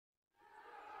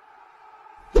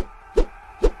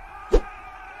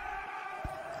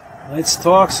Let's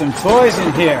talk some toys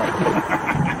in here.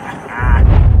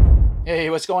 Hey,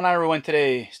 what's going on, everyone?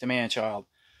 Today it's the man-child.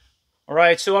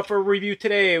 Alright, so up for review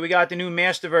today, we got the new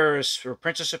Masterverse for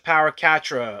Princess of Power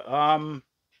Catra.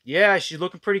 Yeah, she's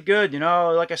looking pretty good, you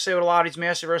know. Like I say with a lot of these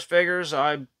Masterverse figures,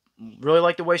 I really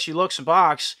like the way she looks in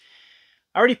box.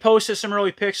 I already posted some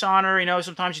early pics on her, you know.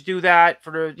 Sometimes you do that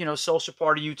for the, social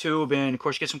part of YouTube, and of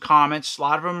course you get some comments. A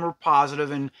lot of them were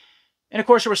positive, and of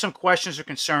course there were some questions or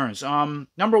concerns.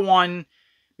 Number one,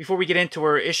 before we get into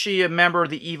her, is she a member of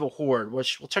the Evil Horde?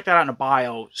 Which we'll check that out in a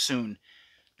bio soon.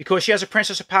 Because she has a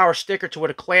Princess of Power sticker to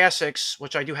it, a Classics,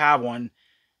 which I do have one.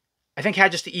 I think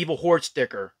had just the Evil Horde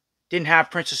sticker. Didn't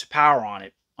have Princess of Power on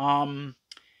it. And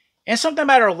something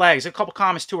about her legs. A couple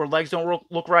comments too. Her legs don't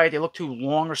look right. They look too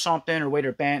long or something, or the way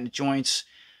they're bent in the joints.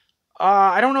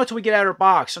 I don't know until we get out of her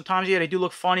box. Sometimes, yeah, they do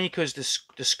look funny because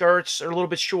the skirts are a little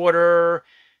bit shorter.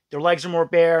 Their legs are more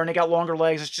bare, and they got longer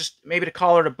legs. It's just maybe the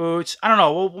color of the boots. I don't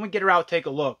know. When we get her out, take a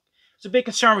look. It's a big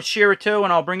concern with She-Ra too,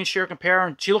 and I'll bring in She-Ra compare,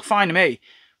 and she looked fine to me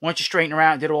once you straighten her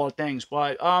out and did all the things.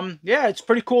 But yeah, it's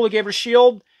pretty cool. They gave her a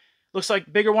shield. Looks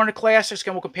like bigger one of the Classics.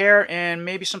 We'll compare, and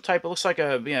maybe some type. It looks like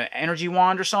a energy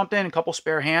wand or something. And a couple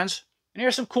spare hands. And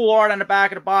here's some cool art on the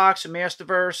back of the box. And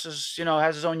Masterverse is,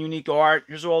 has his own unique art.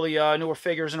 Here's all the newer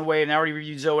figures in a way. And I already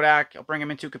reviewed Zodak. I'll bring them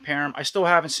in to compare them. I still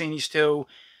haven't seen these two.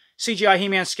 CGI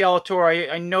He-Man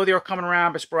Skeletor. I know they were coming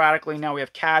around, but sporadically. Now we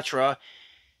have Catra.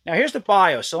 Now here's the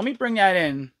bio. So let me bring that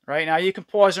in. Right now you can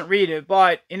pause and read it.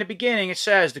 But in the beginning it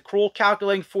says, the cruel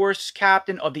calculating force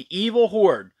captain of the Evil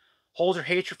Horde holds her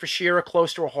hatred for She-Ra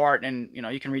close to her heart. And,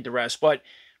 you can read the rest. But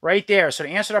right there. So to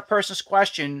answer that person's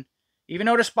question, even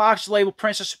though this box is labeled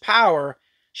Princess of Power,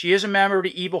 she is a member of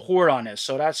the Evil Horde on this.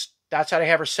 So that's how they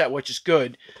have her set, which is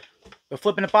good. But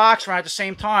flipping the box around at the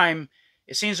same time,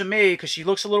 it seems to me, because she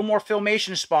looks a little more Filmation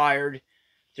inspired,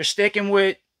 they're sticking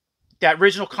with that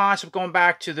original concept, going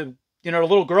back to the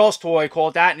little girl's toy,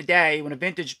 called that in the day when the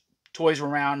vintage toys were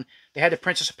around. They had the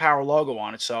Princess of Power logo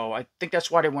on it, so I think that's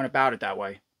why they went about it that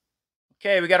way.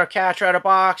 Okay, we got our Catra out of the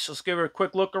box. Let's give her a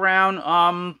quick look around.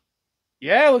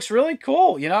 Yeah, it looks really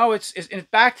cool. It's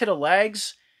back to the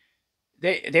legs.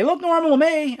 They look normal to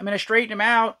me. I mean, I straightened them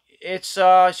out. It's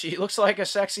she looks like a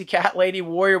sexy cat lady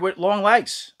warrior with long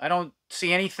legs. I don't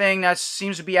see anything that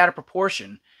seems to be out of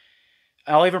proportion.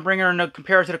 I'll even bring her and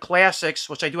compare it to the Classics,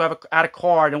 which I do have out of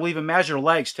card, and we'll even measure the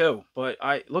legs too. But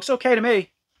it looks okay to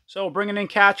me. So bringing in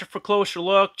Catra for a closer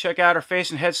look. Check out her face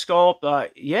and head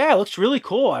sculpt. Yeah, it looks really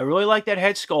cool. I really like that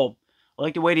head sculpt. I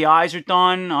like the way the eyes are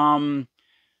done.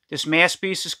 This mask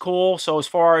piece is cool. So as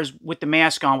far as with the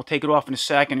mask on, we'll take it off in a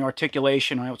second. The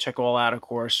articulation, I'll check all out, of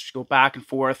course. Go back and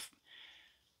forth.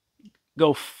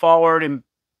 Go forward and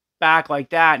back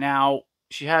like that. Now,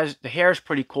 she has, the hair is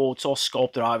pretty cool. It's all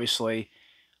sculpted, obviously.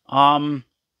 Can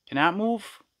that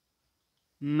move?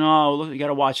 No, look, you got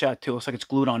to watch that too. Looks like it's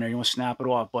glued on there. You want to snap it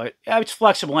off. But yeah, it's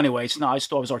flexible anyway. It's not, I just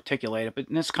thought it was articulated. But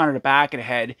that's kind of the back of the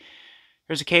head.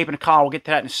 Here's a cape and a collar. We'll get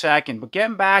to that in a second. But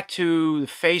getting back to the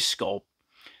face sculpt.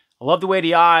 I love the way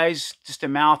the eyes, just the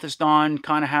mouth is done.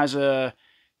 Kind of has a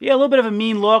little bit of a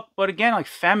mean look, but again, like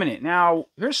feminine. Now,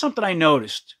 here's something I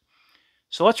noticed.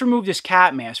 So let's remove this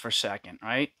cat mask for a second,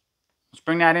 right? Let's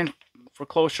bring that in for a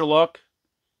closer look.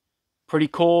 Pretty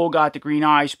cool. Got the green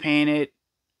eyes painted.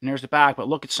 And there's the back, but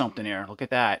look at something here. Look at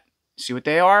that. See what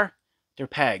they are? They're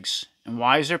pegs. And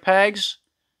why is there pegs?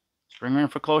 Let's bring her in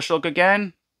for a closer look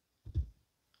again.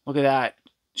 Look at that.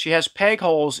 She has peg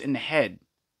holes in the head.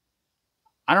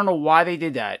 I don't know why they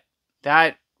did that.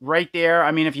 That right there,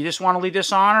 I mean, if you just want to leave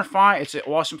this on her, fine. It's an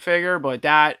awesome figure, but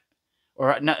that,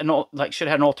 or like should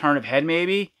have had an alternative head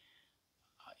maybe.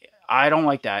 I don't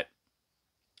like that.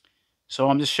 So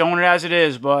I'm just showing it as it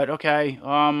is, but okay.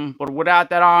 But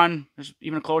without that on, there's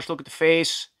even a closer look at the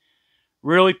face.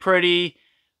 Really pretty.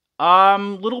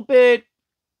 Little bit,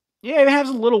 yeah, it has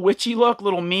a little witchy look,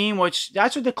 little mean, which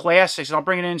that's what the Classics, and I'll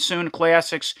bring it in soon. The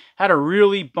Classics had a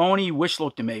really bony witch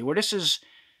look to me, where this is,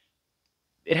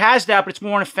 it has that, but it's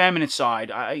more on the feminine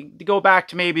side. I go back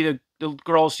to maybe the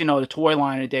girls, the toy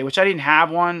line of the day, which I didn't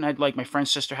have one. I'd like my friend's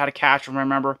sister had a Catra, I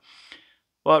remember.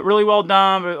 But really well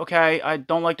done. But okay, I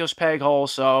don't like those peg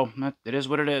holes, so it is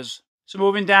what it is. So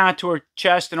moving down to her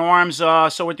chest and arms,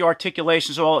 so with the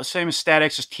articulations, all the same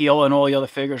aesthetics as Teal and all the other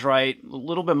figures, right? A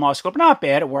little bit muscular, but not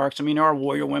bad. It works. I mean, there are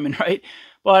warrior women, right?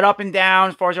 But up and down,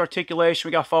 as far as articulation,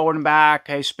 we got forward and back.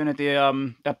 Okay, spin at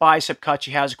the that bicep cut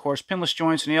she has, of course, pinless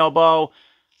joints in the elbow.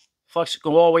 Flex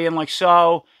go all the way in like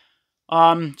so.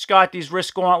 It's got these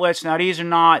wrist gauntlets. Now these are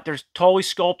not, they're totally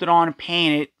sculpted on and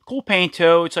painted. Cool paint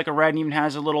too. It's like a red and even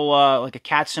has a little like a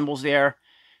cat symbols there.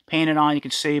 painted on, you can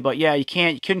see. But yeah, you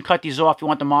couldn't cut these off if you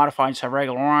want to modify and just have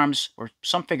regular arms, or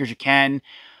some figures you can.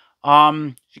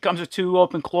 She comes with 2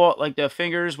 open claw, like the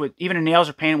fingers, with even the nails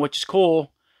are painted, which is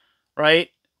cool, right?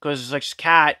 Because it's like a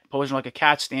cat, posing like a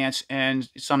cat stance, and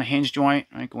it's on a hinge joint,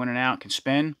 right? Go in and out, can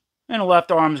spin. And the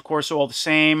left arms, of course, are all the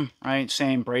same, right?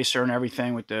 Same bracer and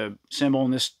everything with the symbol,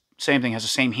 and this same thing has the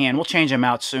same hand. We'll change them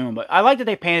out soon, but I like that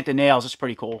they painted the nails. It's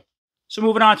pretty cool. So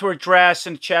moving on to her dress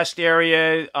and the chest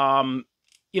area,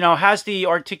 you know, has the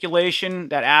articulation,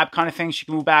 that ab kind of thing. She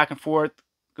can move back and forth,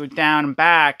 go down and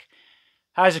back.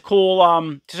 Has a cool,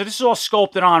 so this is all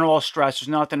sculpted on, all stressed. There's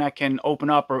nothing that can open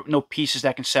up or no pieces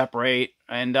that can separate.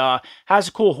 And has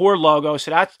a cool Horde logo,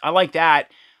 so that's, I like that.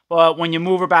 But when you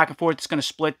move her back and forth, it's going to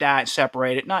split that and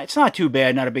separate it. It's not too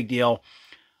bad, not a big deal.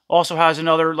 Also has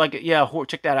another, like, yeah, Horde,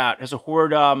 check that out. Has a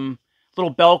Horde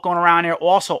little belt going around here.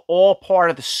 Also, all part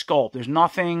of the sculpt. There's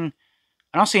nothing,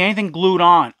 I don't see anything glued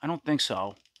on. I don't think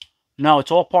so. No,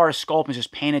 it's all part of sculpt and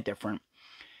just painted different.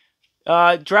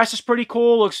 Dress is pretty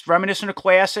cool. Looks reminiscent of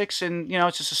classics, and you know,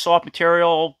 it's just a soft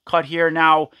material cut here.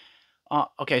 Now,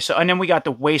 okay, so, and then we got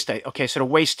the waist. Okay, so the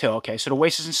waist too. Okay, so the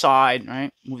waist is inside,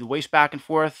 right? Move the waist back and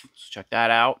forth. Let's check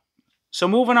that out. So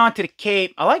moving on to the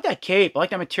cape. I like that cape. I like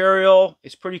that material.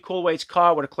 It's pretty cool the way it's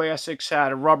cut. With the classics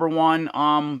had a rubber one.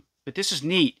 But this is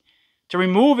neat. To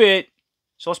remove it,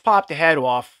 so let's pop the head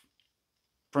off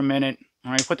for a minute.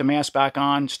 All right, put the mask back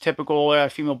on. It's typical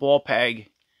female ball peg.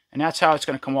 And that's how it's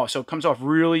going to come off. So it comes off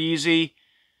really easy.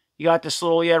 You got this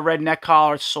little, yeah, red neck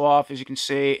collar. It's soft, as you can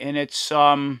see. And it's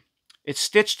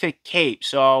stitched to cape.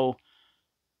 So,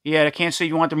 yeah, I can't say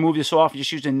you want to move this off and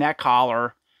just use the neck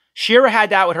collar. Shira had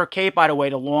that with her cape, by the way,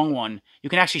 the long one. You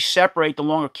can actually separate the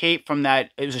longer cape from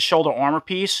that. It was a shoulder armor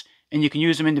piece. And you can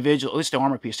use them individually. At least the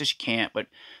armor piece. This you can't. But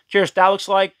curious what that looks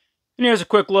like. And here's a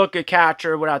quick look at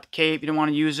Catra without the cape. You don't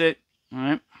want to use it. All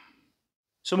right.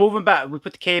 So moving back, we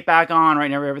put the cape back on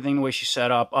right now, everything the way she set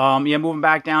up. Yeah, moving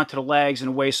back down to the legs and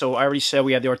the waist. So I already said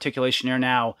we have the articulation there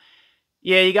now.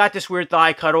 Yeah, you got this weird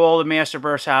thigh cut. All the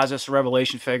Masterverse has this, the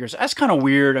Revelation figures. That's kind of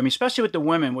weird. I mean, especially with the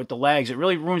women, with the legs. It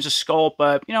really ruins the sculpt.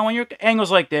 But, you know, when you're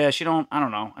angles like this, you don't, I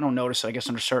don't know. I don't notice it, I guess,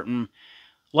 under certain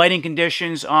lighting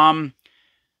conditions. All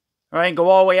right, go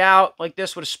all the way out like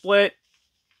this with a split.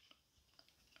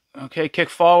 Okay,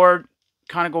 kick forward.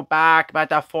 Kind of go back about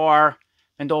that far.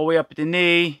 And all the way up at the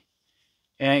knee.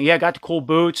 And yeah, got the cool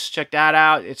boots. Check that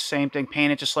out. It's the same thing,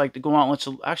 painted just like the gauntlets.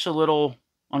 Actually a little,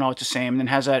 oh no, it's the same. And then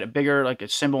has that bigger, like a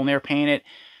symbol in there painted.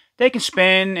 They can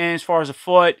spin, and as far as the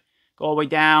foot, go all the way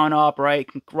down, up, right?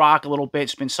 Can rock a little bit,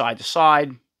 spin side to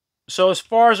side. So as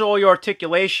far as all your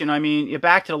articulation, I mean, you're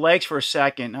back to the legs for a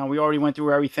second. Now, we already went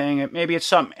through everything. Maybe it's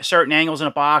some certain angles in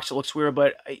a box. It looks weird,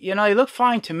 but, you know, they look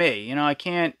fine to me. You know, I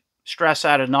can't stress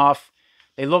that enough.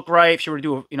 They look right. If you were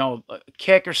to do, a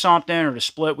kick or something, or the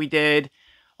split we did,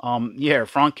 yeah,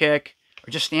 front kick,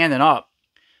 or just standing up.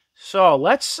 So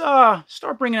let's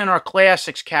start bringing in our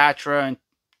classics Catra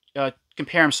and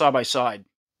compare them side by side.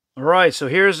 All right, so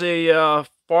here's a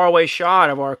faraway shot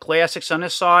of our classics on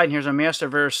this side, and here's our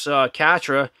Masterverse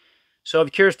Catra. So if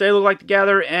you're curious, they look like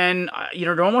together, and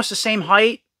they're almost the same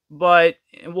height, but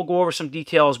we'll go over some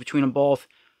details between them both.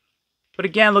 But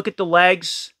again, look at the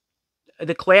legs.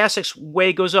 The classics way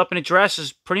it goes up in a dress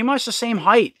is pretty much the same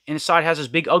height. And the side has this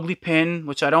big ugly pin,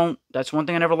 which that's one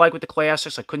thing I never liked with the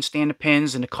classics. I couldn't stand the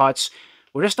pins and the cuts.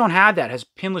 We just don't have that. It has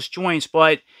pinless joints,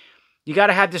 but you got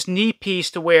to have this knee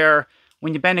piece to where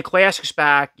when you bend the classics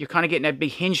back, you're kind of getting that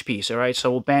big hinge piece, all right?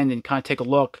 So we'll bend and kind of take a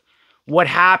look. What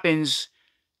happens,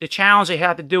 the challenge they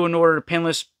have to do in order to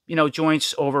pinless,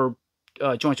 joints over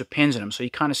joints with pins in them. So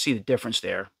you kind of see the difference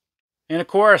there. And of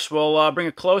course, we'll bring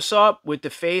a close-up with the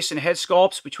face and head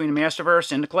sculpts between the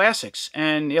Masterverse and the classics.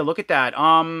 And yeah, look at that.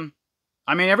 I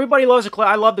mean, everybody loves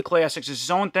I love the classics. It's its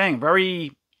own thing.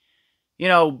 Very,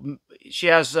 she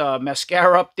has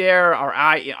mascara up there, or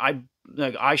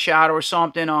like eyeshadow or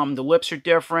something. The lips are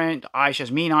different. She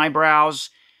has mean eyebrows.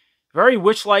 Very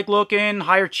witch-like looking,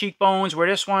 higher cheekbones. Where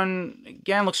this one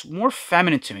again looks more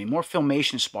feminine to me, more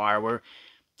Filmation inspired. Where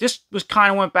this was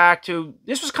kind of went back to,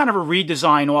 this was kind of a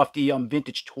redesign off the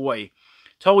vintage toy.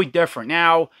 Totally different.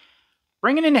 Now,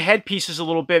 bringing in the headpieces a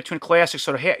little bit between classics.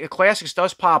 So the classics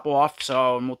does pop off,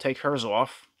 so and we'll take hers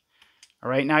off. All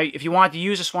right, now if you wanted to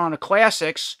use this one on the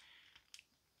classics,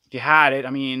 if you had it,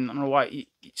 I mean, I don't know why,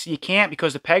 you can't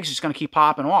because the peg's just going to keep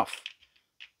popping off.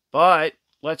 But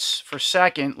for a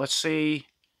second, let's see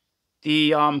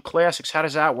the classics. How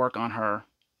does that work on her?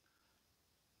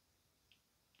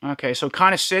 Okay, so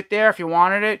kind of sit there if you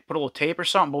wanted it, put a little tape or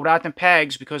something, but without them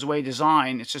pegs, because the way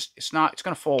designed, it's going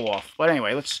to fall off. But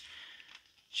anyway, let's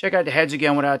check out the heads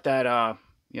again without that,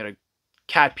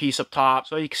 cat piece up top.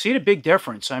 So you can see the big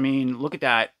difference. I mean, look at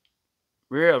that.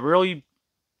 Really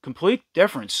complete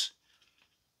difference.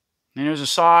 And there's the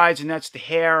sides, and that's the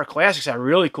hair. Classics had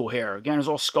really cool hair. Again, it's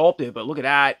all sculpted, but look at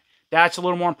that. That's a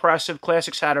little more impressive.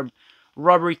 Classics had a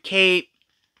rubbery cape.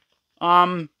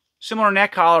 Similar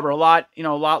neck collar, but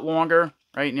a lot longer.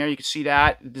 Right, and there you can see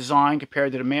that the design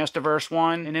compared to the Masterverse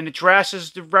one. And then the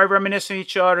dresses, they're very reminiscent of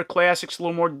each other. Classics a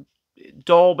little more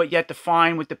dull, but yet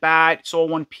defined with the bat. It's all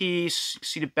one piece. You can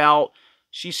see the belt.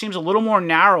 She seems a little more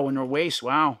narrow in her waist.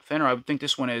 Wow, thinner. I would think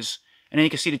this one is. And then you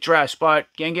can see the dress. But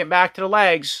again, getting back to the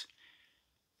legs.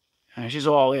 She's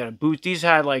all, yeah, the boots. These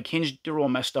had like hinged, they're all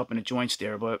messed up in the joints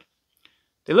there, but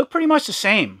they look pretty much the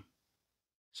same.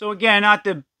 So again, not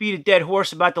to beat a dead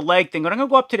horse about the leg thing, but I'm going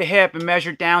to go up to the hip and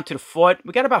measure down to the foot.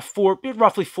 We got about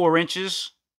roughly 4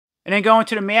 inches. And then going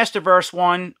to the Masterverse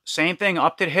one, same thing,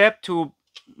 up to the hip to,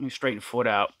 let me straighten the foot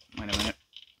out. Wait a minute.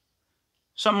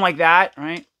 Something like that,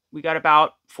 right? We got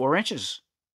about 4 inches.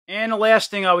 And the last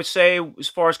thing I would say, as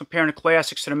far as comparing the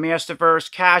Classics to the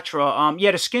Masterverse Catra,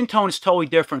 yeah, the skin tone is totally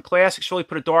different. Classics really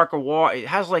put a darker wash. It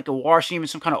has like a wash, even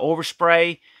some kind of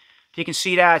overspray. You can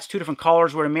see that. It's 2 different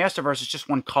colors, where the Masterverse is just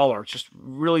one color. It's just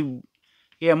really,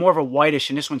 yeah, more of a whitish,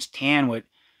 and this one's tan with.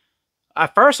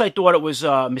 At first, I thought it was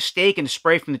mistaken to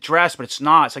spray from the dress, but it's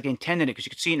not. It's like they intended it, because you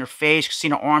can see it in her face, you can see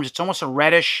in her arms. It's almost a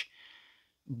reddish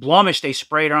blemish they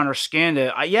sprayed on her skin.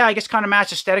 Yeah, I guess kind of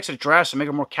match aesthetics of the dress and make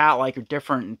her more cat-like or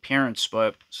different in appearance.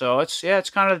 But so it's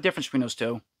kind of the difference between those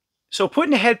two. So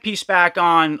putting the headpiece back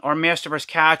on our Masterverse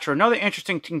Catra, another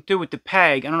interesting thing to do with the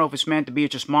peg. I don't know if it's meant to be or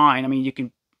just mine. I mean, you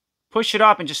can push it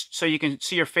up and just so you can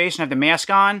see your face and have the mask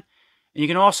on. And you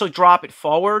can also drop it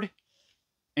forward,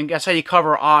 and that's how you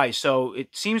cover her eyes. So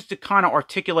it seems to kind of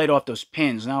articulate off those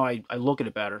pins. Now I look at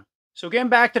it better. So getting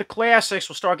back to the Classics,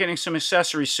 we'll start getting some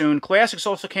accessories soon. Classics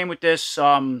also came with this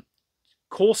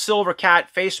cool silver cat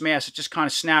face mask that just kind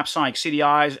of snaps on. You can see the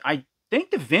eyes. I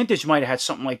think the Vintage might have had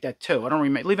something like that too. I don't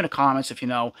remember. Leave in the comments if you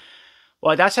know.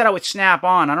 Well, that's how it would snap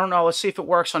on. I don't know. Let's see if it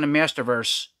works on the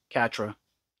Masterverse Catra.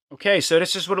 Okay, so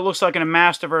this is what it looks like in a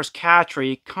Masterverse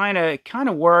Catra. Kind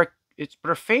of work. But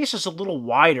her face is a little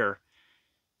wider.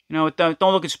 You know, it don't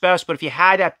look its best, but if you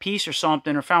had that piece or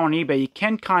something or found on eBay, you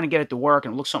can kind of get it to work,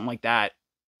 and it looks something like that.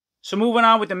 So moving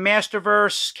on with the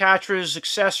Masterverse Catra's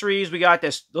accessories, we got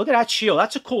this. Look at that shield.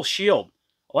 That's a cool shield.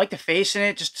 I like the face in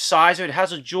it, just the size of it. It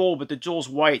has a jewel, but the jewel's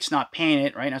white. It's not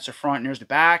painted, right? That's the front, and there's the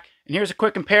back. And here's a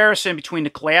quick comparison between the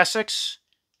Classics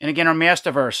and, again, our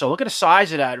Masterverse. So look at the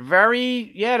size of that.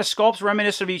 Yeah, the sculpts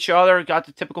reminiscent of each other. Got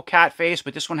the typical cat face,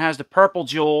 but this one has the purple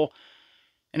jewel.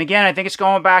 And again, I think it's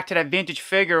going back to that vintage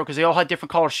figure, because they all had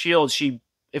different color shields.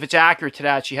 If it's accurate to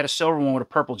that, she had a silver one with a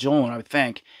purple jewel in, I would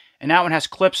think. And that one has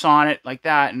clips on it like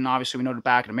that. And obviously we know the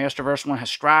back of the Masterverse one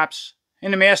has straps.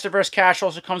 And the Masterverse Catra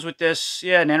also comes with this,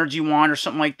 yeah, an energy wand or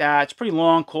something like that. It's pretty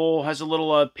long, cool. Has a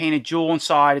little painted jewel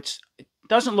inside. It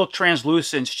doesn't look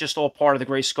translucent. It's just all part of the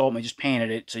gray sculpt. They just painted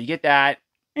it. So you get that.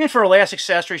 And for her last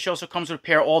accessory, she also comes with a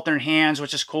pair of alternate hands,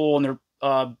 which is cool. And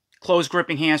they're closed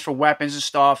gripping hands for weapons and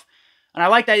stuff. And I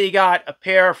like that you got a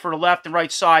pair for the left and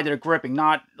right side that are gripping.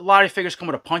 Not a lot of figures come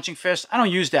with a punching fist. I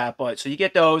don't use that, but so you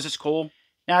get those. It's cool.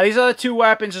 Now, these other 2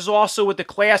 weapons is also what the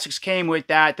Classics came with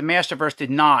that the Masterverse did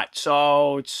not.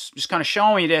 So it's just kind of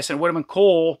showing you this, and it would have been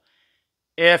cool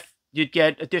if you'd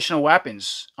get additional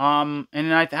weapons. And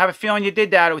I have a feeling you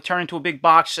did that. It would turn into a big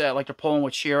box set like they're pulling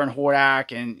with Sheer and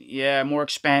Hordak, and yeah, more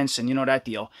expense and you know that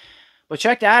deal. But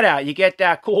check that out. You get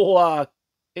that cool.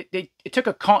 It took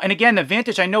a comb, and again, the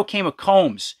Vintage I know came with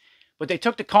combs, but they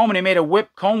took the comb and they made a whip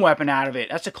comb weapon out of it.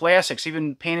 That's a Classics,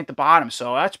 even painted at the bottom,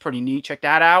 so that's pretty neat. Check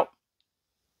that out.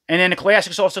 And then the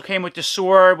Classics also came with the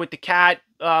sword with the cat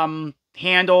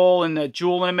handle and the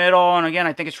jewel in the middle. And again,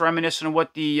 I think it's reminiscent of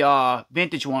what the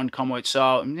Vintage one come with.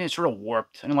 So it's real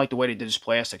warped. I didn't like the way they did this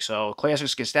plastic. So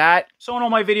Classics gets that. So in all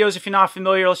my videos, if you're not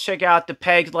familiar, let's check out the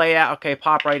peg layout. Okay,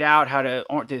 pop right out. How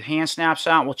the hand snaps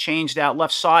out. We'll change that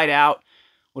left side out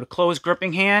with a closed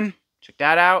gripping hand. Check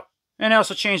that out. And I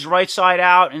also changed the right side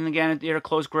out. And again, they're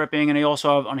closed gripping. And they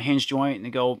also have unhinged joint. And they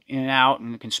go in and out.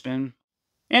 And it can spin.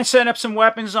 And setting up some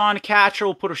weapons on the Catra.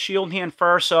 We'll put her shield hand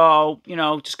first. So, you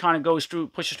know, just kind of goes through,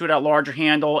 pushes through that larger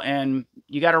handle. And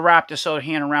you got to wrap this other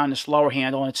hand around this lower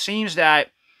handle. And it seems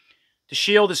that the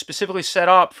shield is specifically set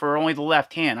up for only the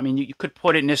left hand. I mean, you could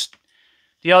put it in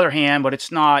the other hand, but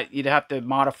it's not. You'd have to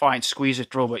modify and squeeze it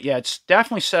through. But yeah, it's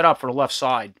definitely set up for the left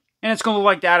side. And it's going to look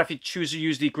like that if you choose to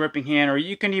use the gripping hand. Or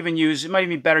you can even use, it might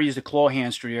even be better to use the claw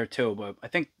hands through there too. But I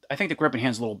think the gripping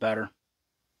hand's a little better.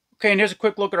 Okay, and here's a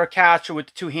quick look at our Catra with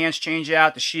the 2 hands change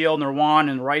out, the shield and the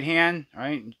wand in the right hand. All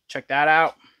right, check that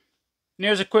out. And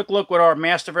here's a quick look with our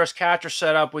Masterverse Catra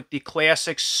setup with the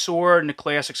Classics sword and the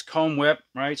Classics comb whip,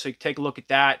 right? So you can take a look at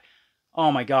that.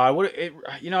 Oh my God,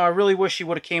 I really wish he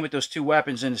would have came with those two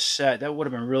weapons in the set. That would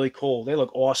have been really cool. They look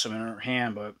awesome in her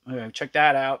hand, but check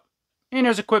that out. And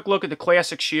here's a quick look at the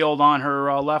Classic shield on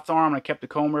her left arm. I kept the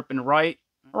comb whip in the right.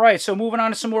 All right, so moving on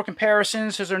to some more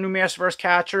comparisons. Here's our new Masterverse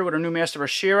Catra with our new Masterverse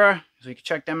Shira. So you can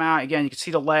check them out. Again, you can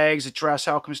see the legs, the dress,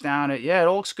 how it comes down. Yeah, it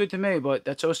all looks good to me, but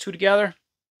that's those two together.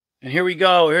 And here we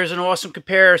go. Here's an awesome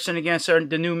comparison against the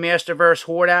new Masterverse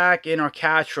Hordak and our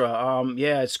Catra.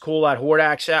 Yeah, it's cool that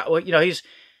Hordak's out. Well,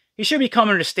 he should be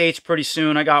coming to the States pretty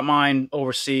soon. I got mine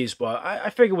overseas, but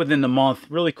I figure within the month.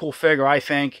 Really cool figure, I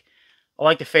think. I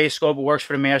like the face sculpt. It works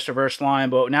for the Masterverse line,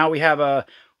 but now we have a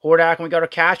Hordak and we got a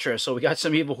Catra, so we got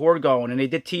some evil Horde going. And they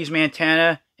did tease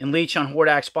Montana and Leech on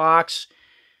Hordak's box.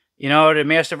 The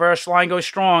Masterverse line goes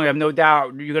strong. I have no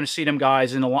doubt you're going to see them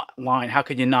guys in the line. How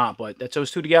could you not? But that's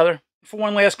those two together. For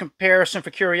one last comparison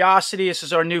for curiosity, this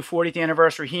is our new 40th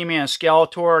anniversary He-Man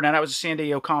Skeletor. Now, that was a San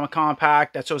Diego Comic-Con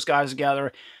pack. That's those guys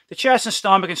together. The chest and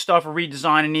stomach and stuff are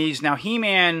redesigning these. Now,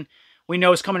 He-Man, we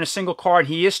know, is coming in a single card.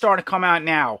 He is starting to come out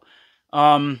now.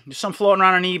 There's some floating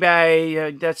around on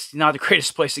eBay. That's not the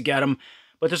greatest place to get them.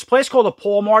 But there's a place called the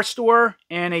Paul Mart store,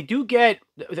 and they do get,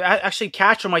 actually,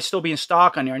 Catra might still be in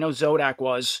stock on there. I know Zodak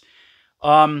was.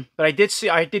 But I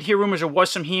did hear rumors there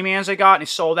was some He-Mans I got, and they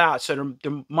sold out, so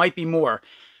there might be more.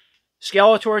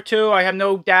 Skeletor, too, I have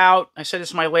no doubt. I said this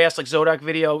in my last, Zodak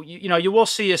video. You will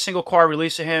see a single card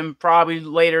release of him probably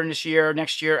later in this year,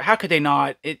 next year. How could they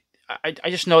not?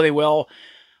 I just know they will.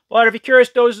 But if you're curious,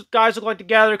 those guys look like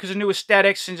together because of new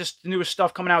aesthetics and just the newest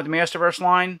stuff coming out with the Masterverse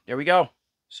line. There we go.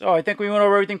 So I think we went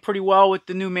over everything pretty well with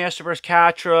the new Masterverse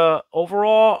Catra.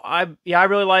 Overall, I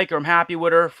really like her. I'm happy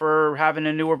with her for having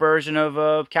a newer version of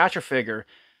a Catra figure.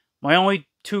 My only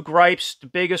two gripes, the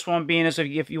biggest one being is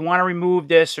if you want to remove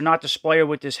this or not display her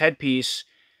with this headpiece,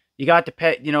 you got to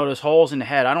pet, those holes in the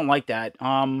head. I don't like that.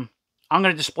 I'm going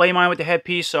to display mine with the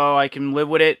headpiece so I can live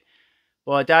with it.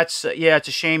 But that's, yeah, it's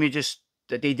a shame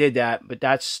that they did that. But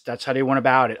that's how they went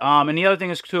about it. And the other thing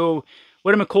is, too,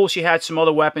 would have been cool if she had some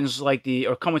other weapons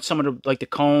or come with some of the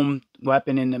comb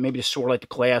weapon and maybe the sword like the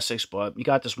Classics, but you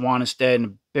got this wand instead and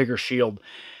a bigger shield.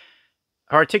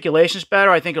 Her articulation's better.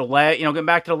 I think her getting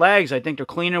back to the legs, I think they're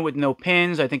cleaner with no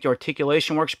pins. I think the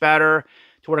articulation works better.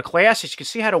 To where the Classics, you can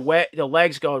see how the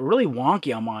legs go really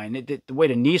wonky on mine. The way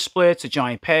the knee splits, the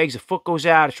giant pegs, the foot goes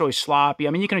out, it's really sloppy. I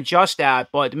mean, you can adjust that,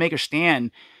 but to make her stand,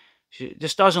 she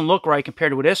just doesn't look right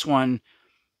compared to with this one.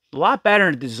 A lot better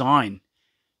in the design.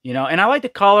 And I like the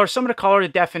color. Some of the color, the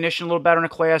definition, a little better in the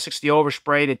Classics. The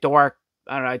overspray, the dark,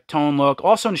 I don't know, tone look.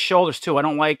 Also in the shoulders, too. I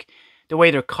don't like the way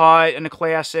they're cut in the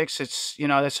Classics. It's,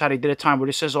 that's how they did it time. But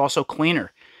this is also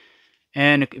cleaner.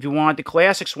 And if you want the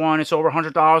Classics one, it's over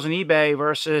 $100 on eBay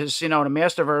versus, the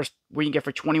Masterverse, where you can get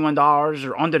for $21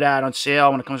 or under that on sale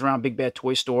when it comes around Big Bad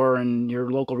Toy Store and your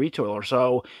local retailer.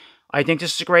 So I think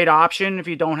this is a great option if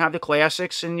you don't have the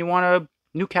Classics and you want a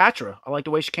new Catra. I like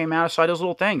the way she came out aside those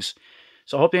little things.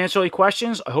 So I hope to answer all your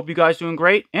questions. I hope you guys are doing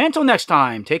great. And until next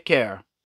time, take care.